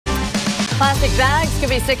Plastic bags could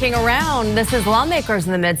be sticking around. This is lawmakers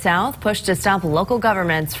in the Mid-South push to stop local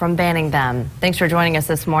governments from banning them. Thanks for joining us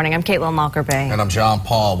this morning. I'm Caitlin Lockerbie. And I'm John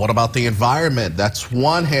Paul. What about the environment? That's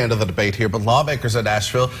one hand of the debate here, but lawmakers in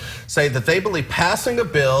Nashville say that they believe passing a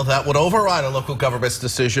bill that would override a local government's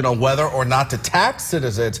decision on whether or not to tax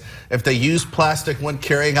citizens if they use plastic when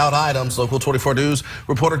carrying out items. Local 24 News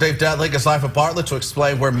reporter Dave Detling is live at Bartlett to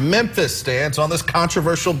explain where Memphis stands on this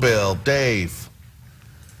controversial bill. Dave.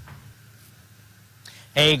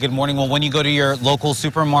 Hey, good morning. Well, when you go to your local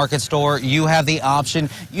supermarket store, you have the option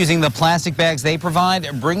using the plastic bags they provide,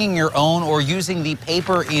 bringing your own, or using the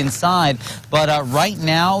paper inside. But right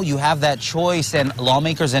now, you have that choice, and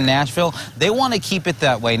lawmakers in Nashville, they want to keep it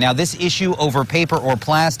that way. Now, this issue over paper or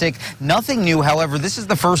plastic, nothing new. However, this is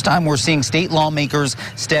the first time we're seeing state lawmakers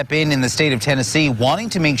step in the state of Tennessee, wanting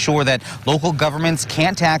to make sure that local governments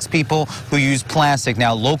can't tax people who use plastic.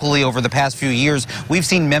 Now, locally, over the past few years, we've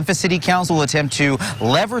seen Memphis City Council attempt to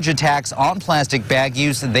leverage a tax on plastic bag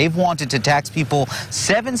use. They've wanted to tax people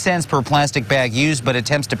 7 cents per plastic bag used, but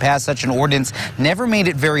attempts to pass such an ordinance never made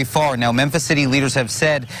it very far. Now, Memphis City leaders have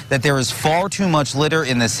said that there is far too much litter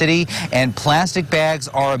in the city, and plastic bags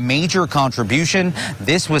are a major contribution.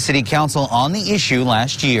 This was City Council on the issue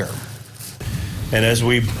last year. And as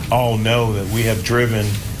we all know, that we have driven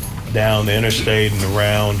down the interstate and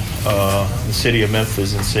around the city of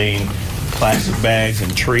Memphis and seen plastic bags in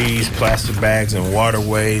trees, plastic bags in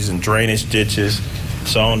waterways and drainage ditches,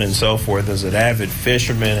 so on and so forth. As an avid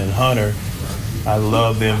fisherman and hunter, I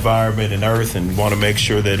love the environment and earth and want to make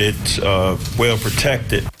sure that it's well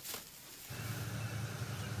protected.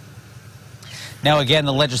 Now, again,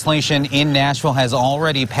 the legislation in Nashville has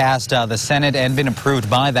already passed the Senate and been approved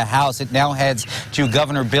by the House. It now heads to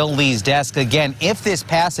Governor Bill Lee's desk. Again, if this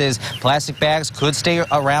passes, plastic bags could stay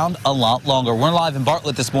around a lot longer. We're live in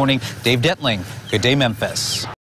Bartlett this morning. Dave Detling, Good Day Memphis.